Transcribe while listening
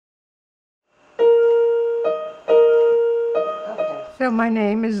So my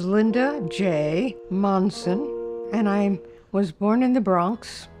name is Linda J. Monssen, and I was born in the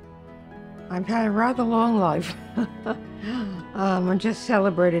Bronx. I've had a rather long life. I just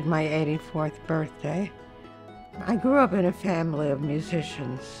celebrated my 84th birthday. I grew up in a family of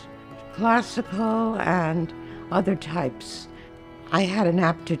musicians, classical and other types. I had an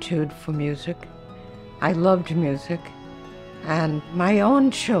aptitude for music. I loved music, and my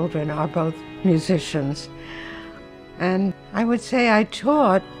own children are both musicians. And I would say I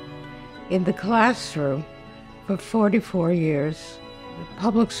taught in the classroom for 44 years.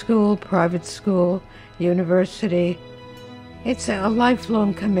 Public school, private school, university. It's a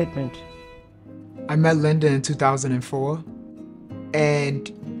lifelong commitment. I met Linda in 2004,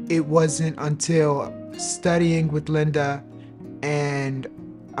 and it wasn't until studying with Linda and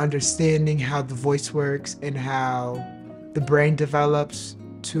understanding how the voice works and how the brain develops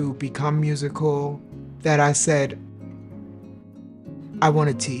to become musical that I said, I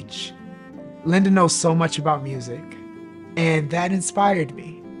want to teach. Linda knows so much about music, and that inspired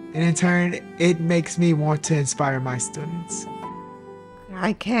me. And in turn, it makes me want to inspire my students.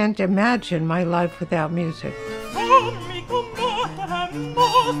 I can't imagine my life without music.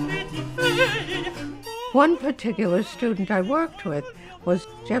 One particular student I worked with was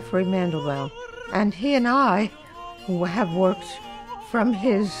Jeffrey Mandelbaum, and he and I have worked from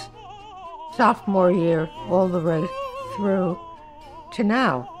his sophomore year all the way through to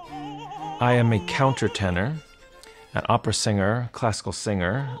now. I am a countertenor, an opera singer, classical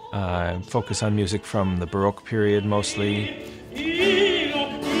singer. I focus on music from the Baroque period mostly.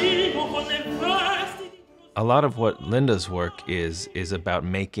 A lot of what Linda's work is about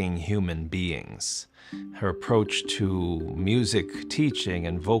making human beings. Her approach to music teaching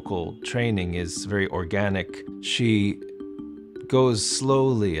and vocal training is very organic. She goes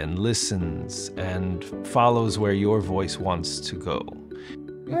slowly and listens and follows where your voice wants to go.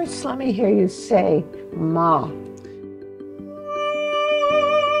 First, let me hear you say, Ma.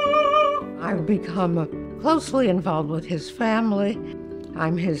 I've become closely involved with his family.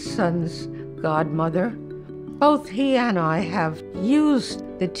 I'm his son's godmother. Both he and I have used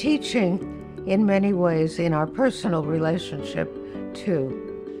the teaching in many ways in our personal relationship, too.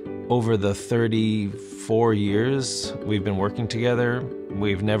 Over the 34 years we've been working together,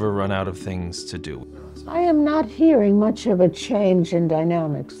 we've never run out of things to do. I am not hearing much of a change in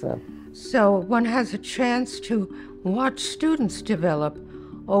dynamics, though. So one has a chance to watch students develop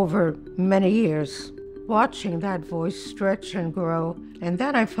over many years, watching that voice stretch and grow, and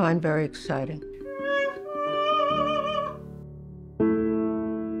that I find very exciting.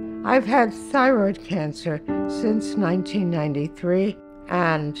 I've had thyroid cancer since 1993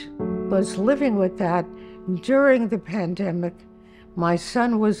 and was living with that during the pandemic. My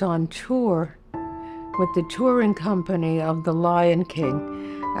son was on tour with the touring company of The Lion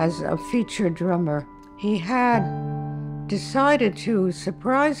King as a featured drummer. He had decided to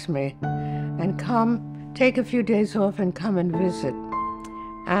surprise me and take a few days off and come and visit.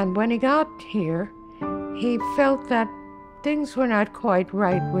 And when he got here, he felt that things were not quite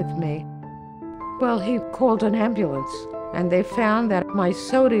right with me. Well, he called an ambulance, and they found that my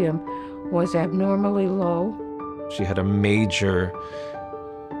sodium was abnormally low. She had a major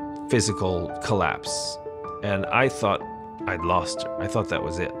physical collapse, and I thought I'd lost her. I thought that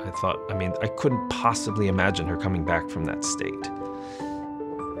was it. I couldn't possibly imagine her coming back from that state.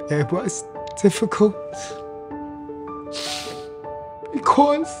 It was difficult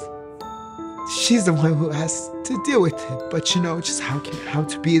because she's the one who has to deal with it, but you know just how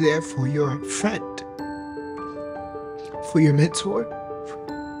to be there for your friend, for your mentor,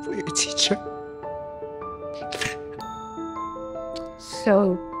 for your teacher.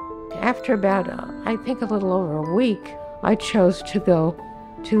 So after about, I think a little over a week, I chose to go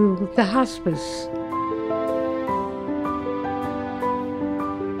to the hospice.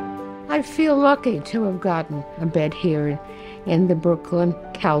 I feel lucky to have gotten a bed here in the Brooklyn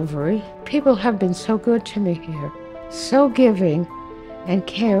Calvary. People have been so good to me here, so giving and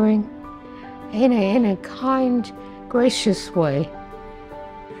caring in a kind, gracious way.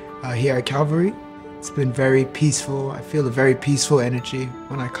 Here at Calvary, it's been very peaceful. I feel a very peaceful energy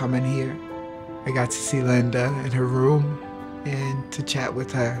when I come in here. I got to see Linda in her room and to chat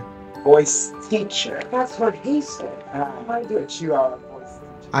with her voice teacher. That's what he said. You are a voice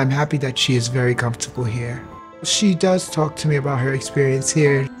teacher. I'm happy that she is very comfortable here. She does talk to me about her experience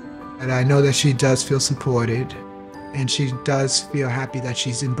here, and I know that she does feel supported, and she does feel happy that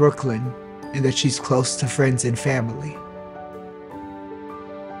she's in Brooklyn and that she's close to friends and family.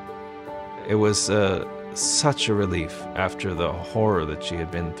 It was such a relief after the horror that she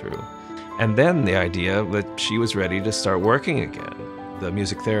had been through. And then the idea that she was ready to start working again. The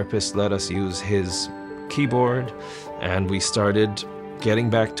music therapist let us use his keyboard, and we started getting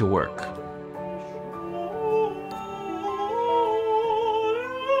back to work.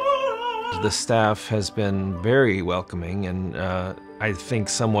 The staff has been very welcoming and I think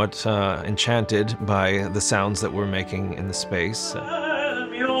somewhat enchanted by the sounds that we're making in the space. Okay,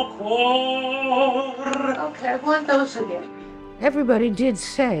 I want those again. Everybody did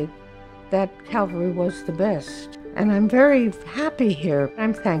say that Calvary was the best, and I'm very happy here.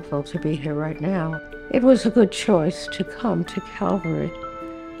 I'm thankful to be here right now. It was a good choice to come to Calvary.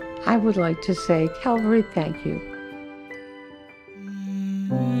 I would like to say, Calvary, thank you.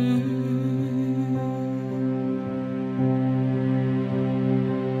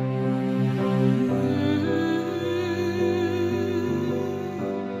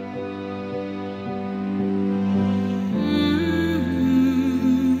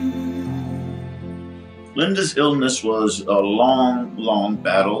 Linda's illness was a long, long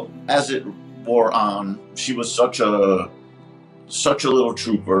battle. As it wore on, she was such a little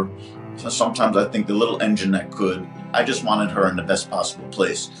trooper. So sometimes I think the little engine that could. I just wanted her in the best possible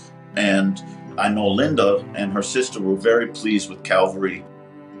place. And I know Linda and her sister were very pleased with Calvary.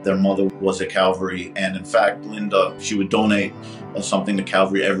 Their mother was at Calvary, and in fact, Linda, she would donate something to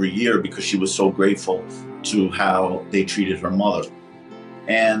Calvary every year because she was so grateful to how they treated her mother.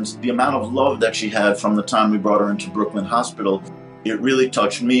 And the amount of love that she had from the time we brought her into Brooklyn Hospital, it really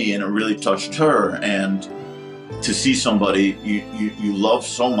touched me and it really touched her. And to see somebody you love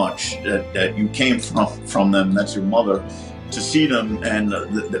so much that you came from them, that's your mother, to see them and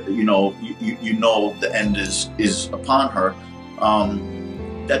you know the end is upon her.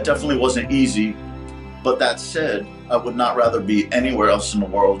 That definitely wasn't easy. But that said, I would not rather be anywhere else in the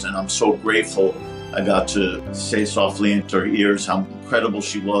world, and I'm so grateful I got to say softly into her ears how incredible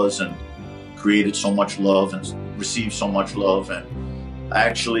she was and created so much love and received so much love. And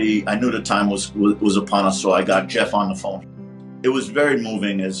I knew the time was upon us, so I got Jeff on the phone. It was very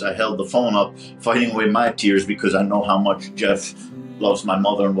moving as I held the phone up, fighting away my tears because I know how much Jeff loves my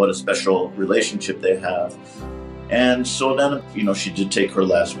mother and what a special relationship they have. And so then, she did take her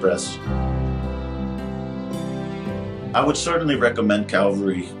last breaths. I would certainly recommend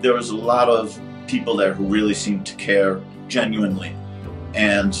Calvary. There was a lot of people there who really seemed to care genuinely,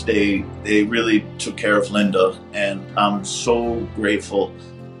 and they really took care of Linda, and I'm so grateful.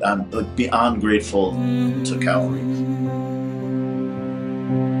 I'm beyond grateful to Calvary.